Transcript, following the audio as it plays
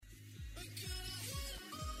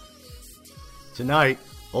Tonight,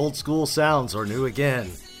 old school sounds are new again,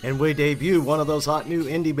 and we debut one of those hot new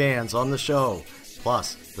indie bands on the show.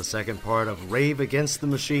 Plus, the second part of Rave Against the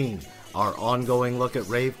Machine, our ongoing look at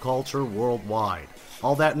rave culture worldwide.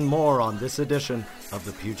 All that and more on this edition of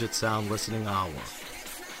the Puget Sound Listening Hour.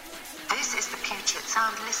 This is the Puget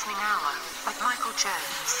Sound Listening Hour with Michael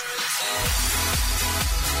Jones.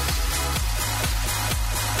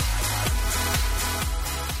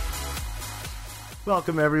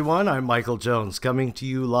 Welcome everyone, I'm Michael Jones coming to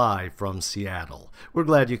you live from Seattle. We're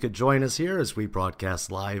glad you could join us here as we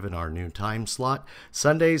broadcast live in our new time slot,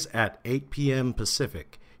 Sundays at 8 p.m.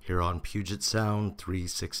 Pacific, here on Puget Sound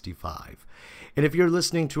 365. And if you're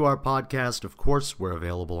listening to our podcast, of course, we're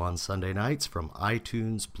available on Sunday nights from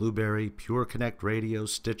iTunes, Blueberry, Pure Connect Radio,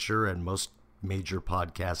 Stitcher, and most major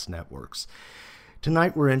podcast networks.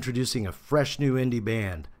 Tonight we're introducing a fresh new indie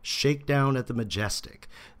band, Shakedown at the Majestic.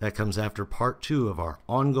 That comes after part 2 of our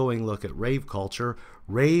ongoing look at rave culture,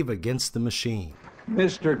 Rave Against the Machine.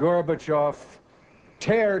 Mr. Gorbachev,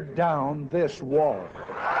 tear down this wall.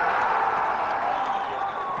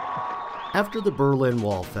 After the Berlin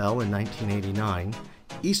Wall fell in 1989,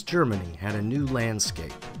 East Germany had a new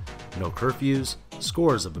landscape. No curfews,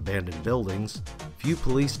 scores of abandoned buildings, few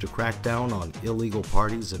police to crack down on illegal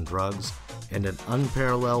parties and drugs, and an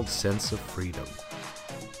unparalleled sense of freedom.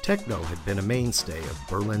 Techno had been a mainstay of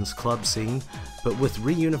Berlin's club scene, but with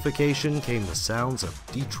reunification came the sounds of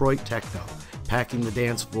Detroit techno, packing the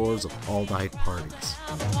dance floors of all-night parties.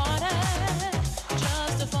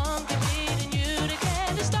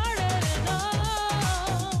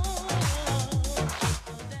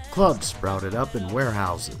 Clubs sprouted up in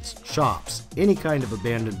warehouses, shops, any kind of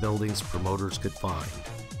abandoned buildings promoters could find.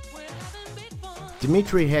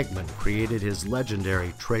 Dmitri Hegman created his legendary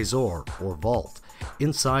Trésor, or Vault,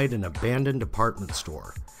 inside an abandoned department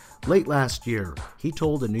store. Late last year, he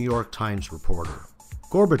told a New York Times reporter,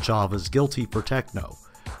 "Gorbachev is guilty for techno.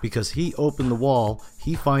 Because he opened the wall,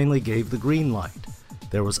 he finally gave the green light.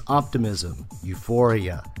 There was optimism,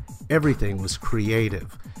 euphoria. Everything was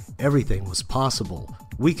creative. Everything was possible.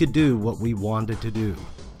 We could do what we wanted to do."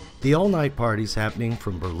 The all-night parties happening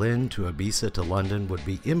from Berlin to Ibiza to London would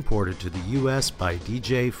be imported to the U.S. by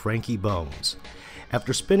DJ Frankie Bones.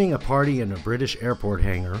 After spinning a party in a British airport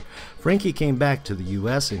hangar, Frankie came back to the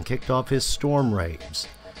U.S. and kicked off his storm raves.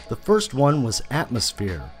 The first one was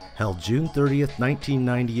Atmosphere, held June 30th,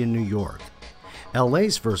 1990 in New York.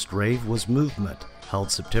 LA's first rave was Movement,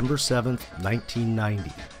 held September 7th,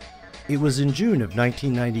 1990. It was in June of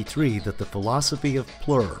 1993 that the philosophy of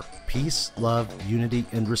Plur, peace, love, unity,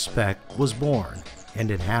 and respect, was born, and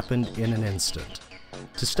it happened in an instant.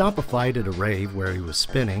 To stop a fight at a rave where he was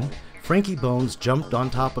spinning, Frankie Bones jumped on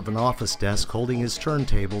top of an office desk holding his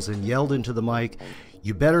turntables and yelled into the mic,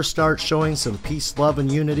 "You better start showing some peace, love,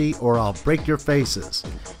 and unity or I'll break your faces."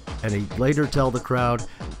 And he'd later tell the crowd,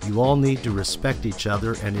 "You all need to respect each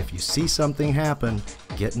other, and if you see something happen,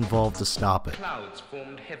 get involved to stop it." Clouds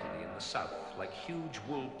formed heavily in the south like huge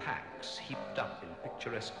wool packs heaped up in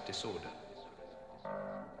picturesque disorder.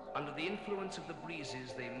 Under the influence of the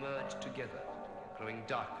breezes, they merged together, growing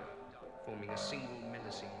darker, forming a single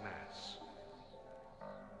menacing mass.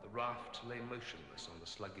 The raft lay motionless on the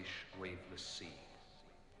sluggish, waveless sea.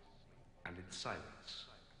 And in silence,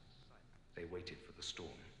 they waited for the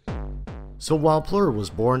storm. So while Plur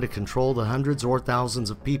was born to control the hundreds or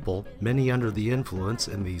thousands of people, many under the influence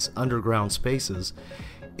in these underground spaces,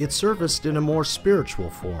 it surfaced in a more spiritual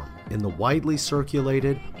form in the widely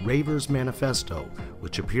circulated Raver's Manifesto,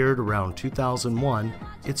 which appeared around 2001,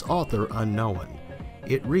 its author unknown.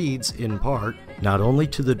 It reads, in part, "Not only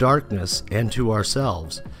to the darkness and to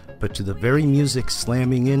ourselves, but to the very music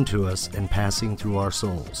slamming into us and passing through our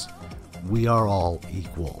souls. We are all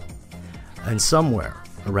equal." And somewhere,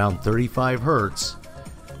 around 35 hertz,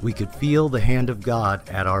 we could feel the hand of God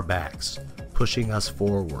at our backs, pushing us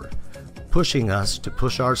forward, pushing us to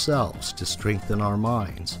push ourselves to strengthen our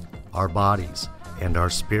minds, our bodies, and our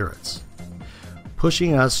spirits,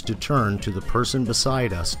 pushing us to turn to the person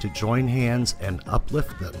beside us to join hands and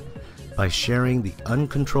uplift them by sharing the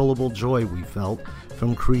uncontrollable joy we felt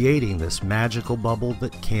from creating this magical bubble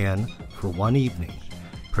that can, for one evening,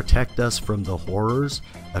 protect us from the horrors,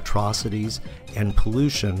 atrocities, and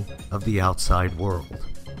pollution of the outside world.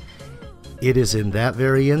 It is in that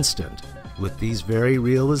very instant, with these very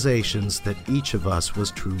realizations, that each of us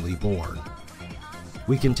was truly born.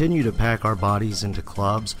 We continue to pack our bodies into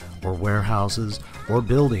clubs or warehouses or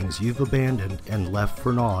buildings you've abandoned and left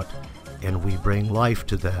for naught, and we bring life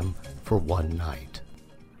to them for one night.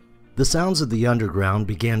 The sounds of the underground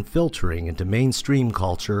began filtering into mainstream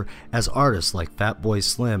culture as artists like Fatboy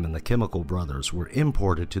Slim and the Chemical Brothers were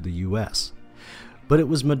imported to the U.S. But it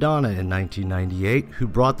was Madonna in 1998 who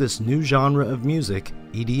brought this new genre of music,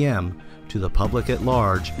 EDM, to the public at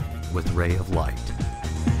large with Ray of Light.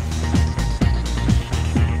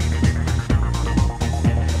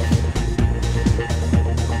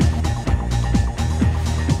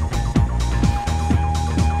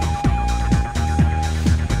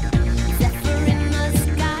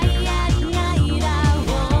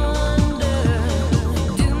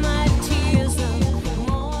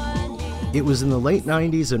 It was in the late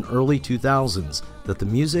 90s and early 2000s that the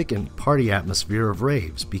music and party atmosphere of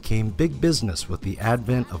raves became big business with the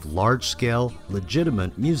advent of large-scale,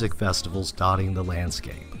 legitimate music festivals dotting the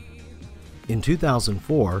landscape. In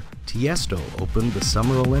 2004, Tiesto opened the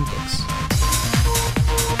Summer Olympics.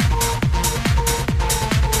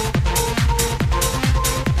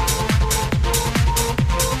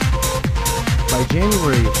 By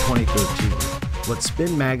January of 2013, what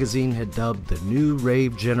Spin magazine had dubbed the new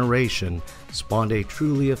rave generation spawned a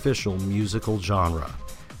truly official musical genre,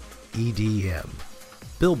 EDM.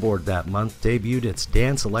 Billboard that month debuted its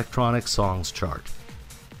Dance Electronic Songs chart.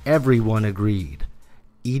 Everyone agreed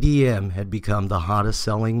EDM had become the hottest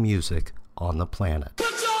selling music on the planet.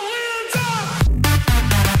 Put your hands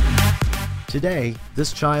up! Today,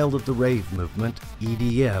 this child of the rave movement,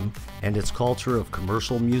 EDM, and its culture of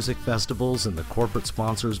commercial music festivals and the corporate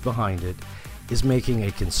sponsors behind it, is making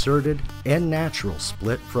a concerted and natural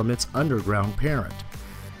split from its underground parent.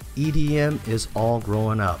 EDM is all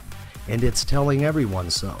growing up, and it's telling everyone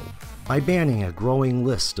so, by banning a growing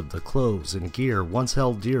list of the clothes and gear once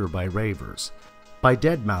held dear by ravers, by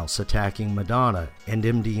deadmau5 attacking Madonna and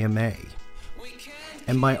MDMA,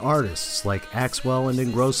 and by artists like Axwell and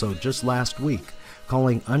Ingrosso just last week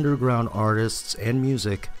calling underground artists and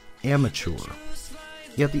music amateur.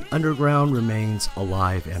 Yet the underground remains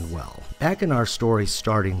alive and well. Back in our story's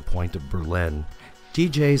starting point of Berlin,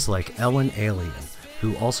 DJs like Ellen Alien,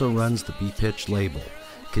 who also runs the B-Pitch label,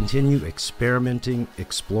 continue experimenting,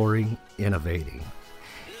 exploring, innovating.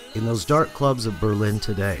 In those dark clubs of Berlin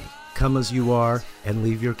today, come as you are and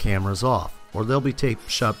leave your cameras off, or they'll be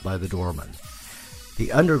taped shut by the doorman.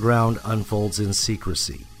 The underground unfolds in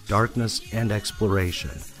secrecy, darkness, and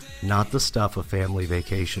exploration, not the stuff of family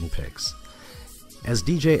vacation pics. As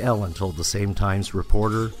DJ Ellen told the Same Times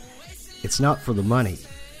reporter, it's not for the money,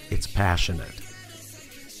 it's passionate.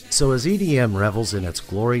 So as EDM revels in its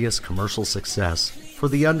glorious commercial success, for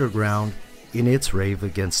the underground, in its rave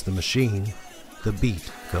against the machine, the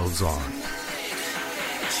beat goes on.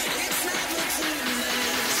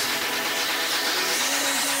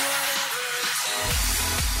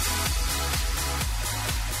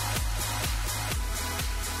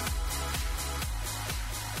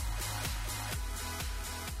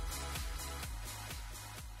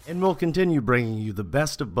 And we'll continue bringing you the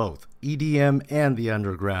best of both EDM and the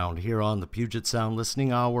underground here on the Puget Sound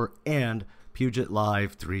Listening Hour and Puget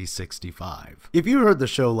Live 365. If you heard the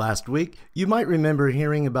show last week, you might remember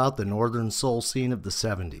hearing about the Northern Soul scene of the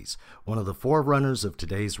 70s, one of the forerunners of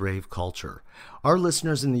today's rave culture. Our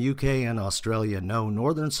listeners in the UK and Australia know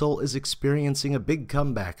Northern Soul is experiencing a big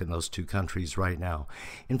comeback in those two countries right now.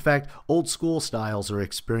 In fact, old school styles are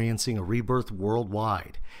experiencing a rebirth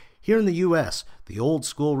worldwide. Here in the U.S., the old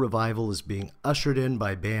school revival is being ushered in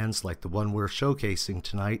by bands like the one we're showcasing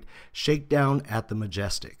tonight, Shakedown at the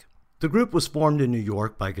Majestic. The group was formed in New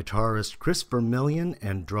York by guitarist Chris Vermillion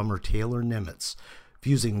and drummer Taylor Nimitz.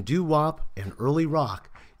 Fusing doo-wop and early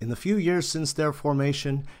rock, in the few years since their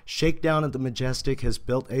formation, Shakedown at the Majestic has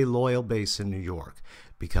built a loyal base in New York,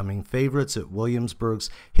 becoming favorites at Williamsburg's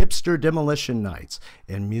hipster demolition nights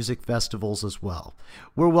and music festivals as well.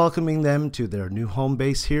 We're welcoming them to their new home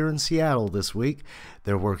base here in Seattle this week.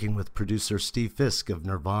 They're working with producer Steve Fisk of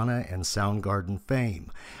Nirvana and Soundgarden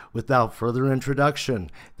fame. Without further introduction,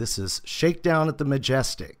 this is Shakedown at the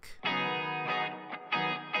Majestic.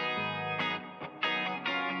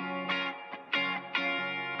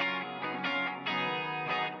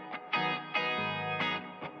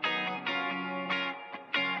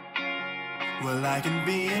 Well, I can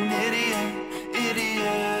be an idiot,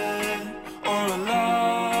 or a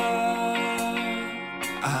lie.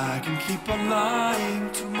 I can keep on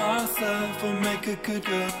lying to myself or make a good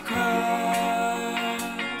girl cry.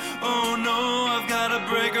 Oh no, I've gotta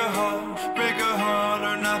break her heart,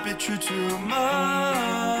 or not be true to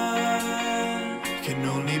mine. Can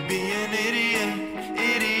only be an idiot,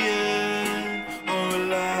 or a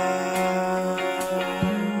lie.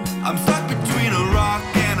 I'm stuck between a rock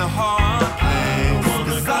and a hard.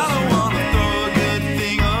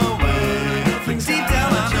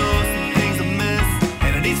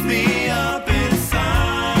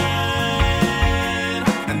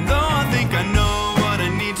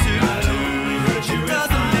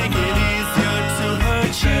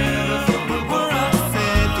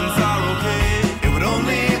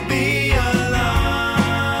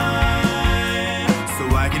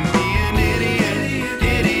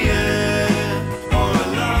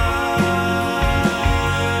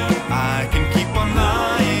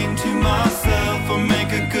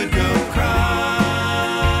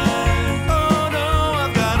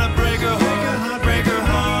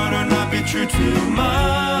 true to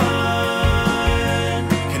mine.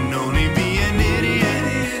 Can only be an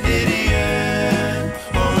idiot,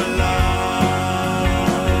 or a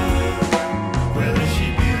lie. Well, is she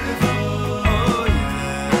beautiful? Oh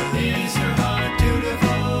yeah. Is her heart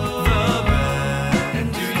dutiful? The best. And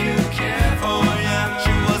do you care for her? Oh yeah.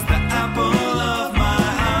 She was the apple of my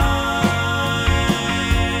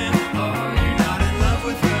eye. Are you not in love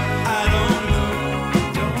with her? I don't know.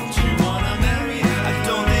 Don't you wanna marry her? I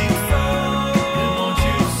don't think so. Then won't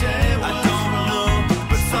you say I don't know,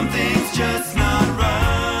 but something's just not right.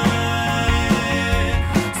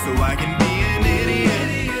 So I can be an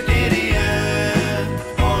idiot,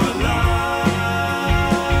 or a lie.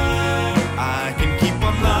 I can keep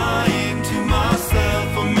on lying to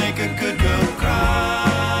myself or make a good girl cry.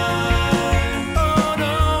 Oh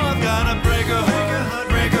no, I've gotta break her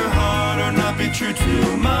heart, or not be true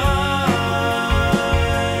to mine.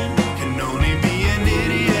 Can only be an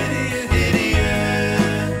idiot,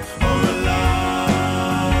 or a lie.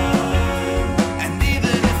 And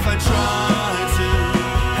even if I try to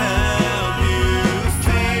help you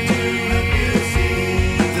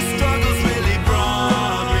see, the struggles really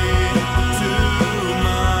brought me to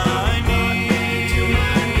my knees.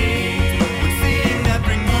 Would seeing that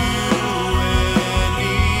bring you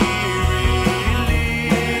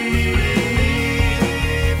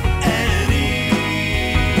any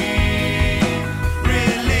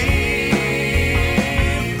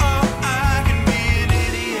relief? Oh, I can be an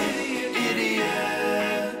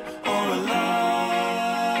idiot, or a lie.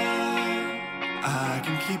 I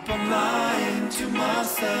can keep on lying to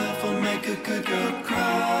myself or make a good girl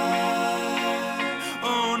cry.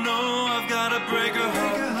 Oh no, I've gotta break her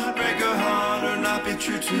heart, or not be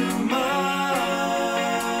true to mine.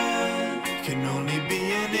 Can only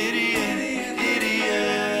be an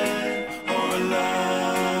idiot, or a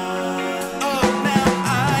lie. Oh, now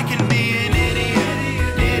I can be an idiot,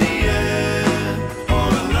 or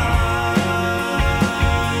a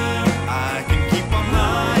lie. I can keep on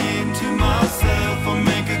lying to myself or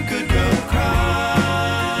make a good girl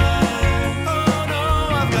cry. Oh no,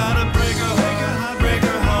 I've gotta break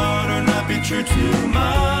her heart, or not be true to mine.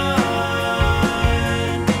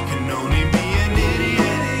 Can only be an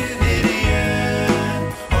idiot,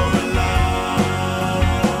 or a lie.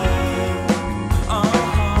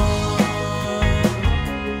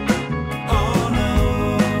 Oh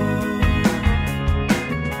no.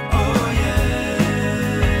 Oh yes.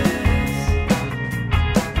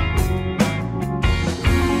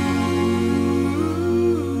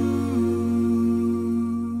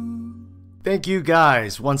 Thank you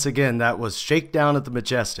guys. Once again, that was Shakedown at the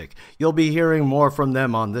Majestic. You'll be hearing more from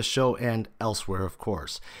them on this show and elsewhere, of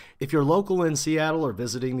course. If you're local in Seattle or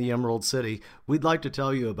visiting the Emerald City, we'd like to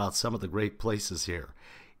tell you about some of the great places here.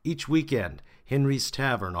 Each weekend, Henry's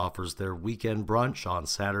Tavern offers their weekend brunch on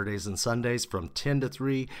Saturdays and Sundays from 10 to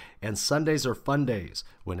 3, and Sundays are fun days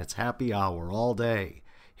when it's happy hour all day.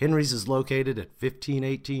 Henry's is located at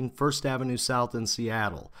 1518 First Avenue South in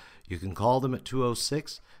Seattle. You can call them at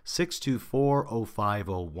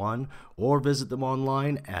 206-624-0501 or visit them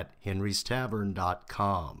online at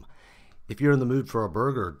henrystavern.com. If you're in the mood for a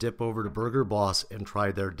burger, dip over to Burger Boss and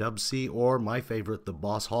try their Dub C or my favorite, the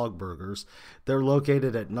Boss Hog Burgers. They're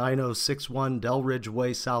located at 9061 Delridge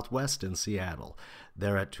Way Southwest in Seattle.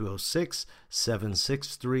 They're at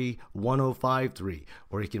 206-763-1053,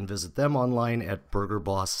 or you can visit them online at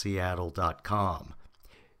burgerbossseattle.com.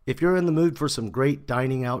 If you're in the mood for some great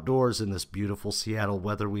dining outdoors in this beautiful Seattle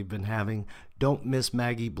weather we've been having, don't miss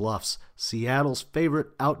Maggie Bluff's, Seattle's favorite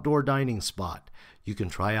outdoor dining spot. You can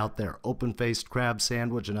try out their open-faced crab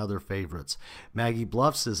sandwich and other favorites. Maggie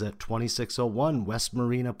Bluff's is at 2601 West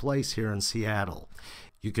Marina Place here in Seattle.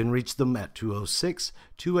 You can reach them at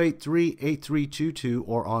 206-283-8322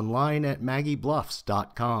 or online at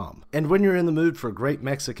maggiebluffs.com. And when you're in the mood for great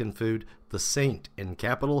Mexican food, The Saint in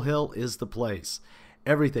Capitol Hill is the place.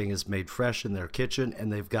 Everything is made fresh in their kitchen,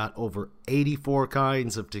 and they've got over 84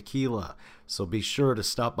 kinds of tequila. So be sure to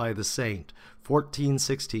stop by The Saint,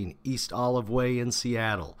 1416 East Olive Way in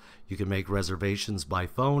Seattle. You can make reservations by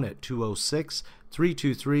phone at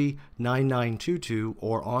 206-323-9922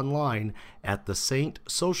 or online at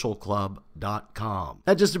thesaintsocialclub.com.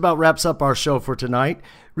 That just about wraps up our show for tonight.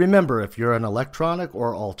 Remember, if you're an electronic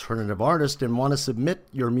or alternative artist and want to submit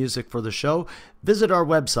your music for the show, visit our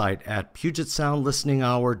website at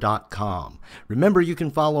PugetSoundListeningHour.com. Remember, you can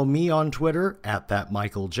follow me on Twitter at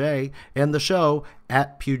ThatMichaelJ and the show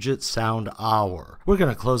at Puget Sound Hour. We're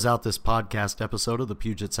going to close out this podcast episode of the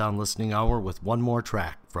Puget Sound Listening Hour with one more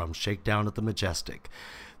track from Shakedown at the Majestic.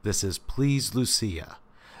 This is Please Lucia.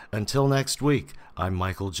 Until next week, I'm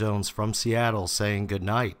Michael Jones from Seattle saying good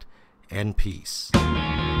night and peace.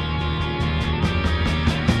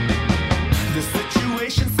 The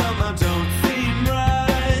situation somehow don't seem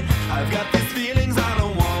right. I've got these feelings I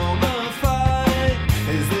don't wanna fight.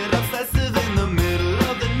 Is it obsessive in the middle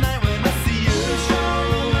of the night when I see you?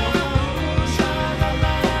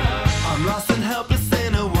 I'm lost and helpless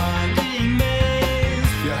in a winding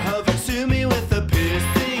maze. You hover to me with a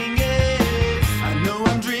piercing gaze. I know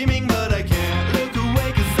I'm dreaming but I can't look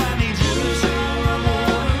away 'cause I need you.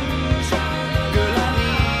 Girl, I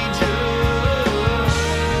need you.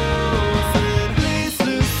 Said, please,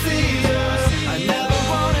 Lucia, I never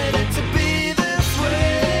wanted it to be this way.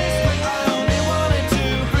 I only wanted to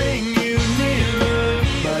bring you nearer,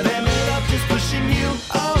 but ended up just pushing you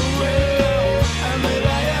away. And did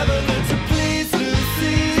I ever learn to please,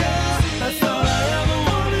 Lucia? That's all I ever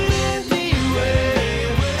wanted anyway.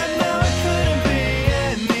 And now it couldn't be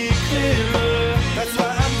any clearer. That's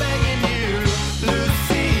why I'm begging you,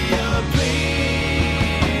 Lucia, please.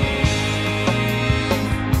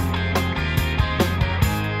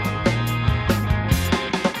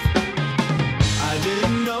 I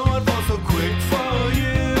didn't know it was so quick for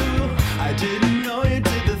you. I didn't know you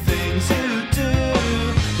did the things you do.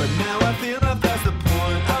 But now I feel I've passed the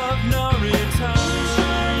point of no return.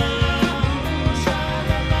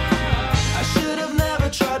 I should have never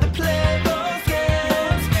tried to play those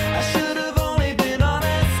games. I should have only been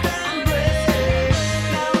honest and brave.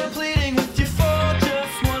 Now I'm pleading with you for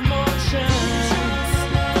just one more chance.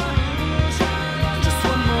 Just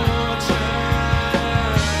one more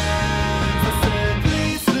chance. I said,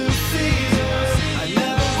 please, Lucia, I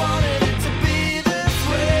never wanted it to be this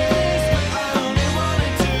way. I only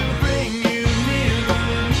wanted to bring you nearer,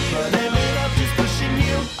 but ended up just pushing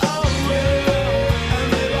you away. And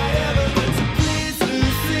did I ever learn to please,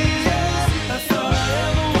 Lucia? That's all I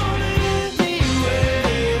ever wanted anyway.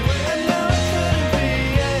 And now it couldn't be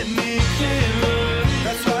any clearer.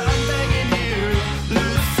 That's why I'm begging you,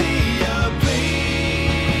 Lucia, please.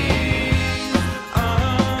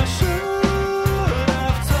 I should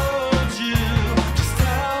have told you just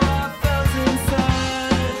how I felt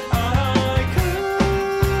inside. I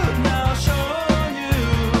could now show you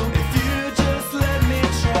if you just let me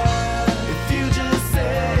try. If you just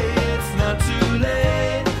say it's not too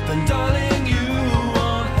late, then darling, you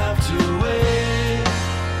won't have to wait.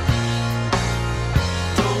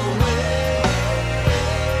 Don't wait.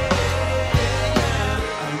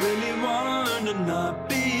 I really wanna learn to not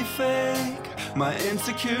be fake. My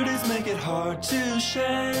insecurities make it hard to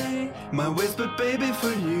shake my ways, but baby,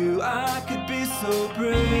 for you I could be so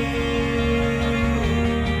brave.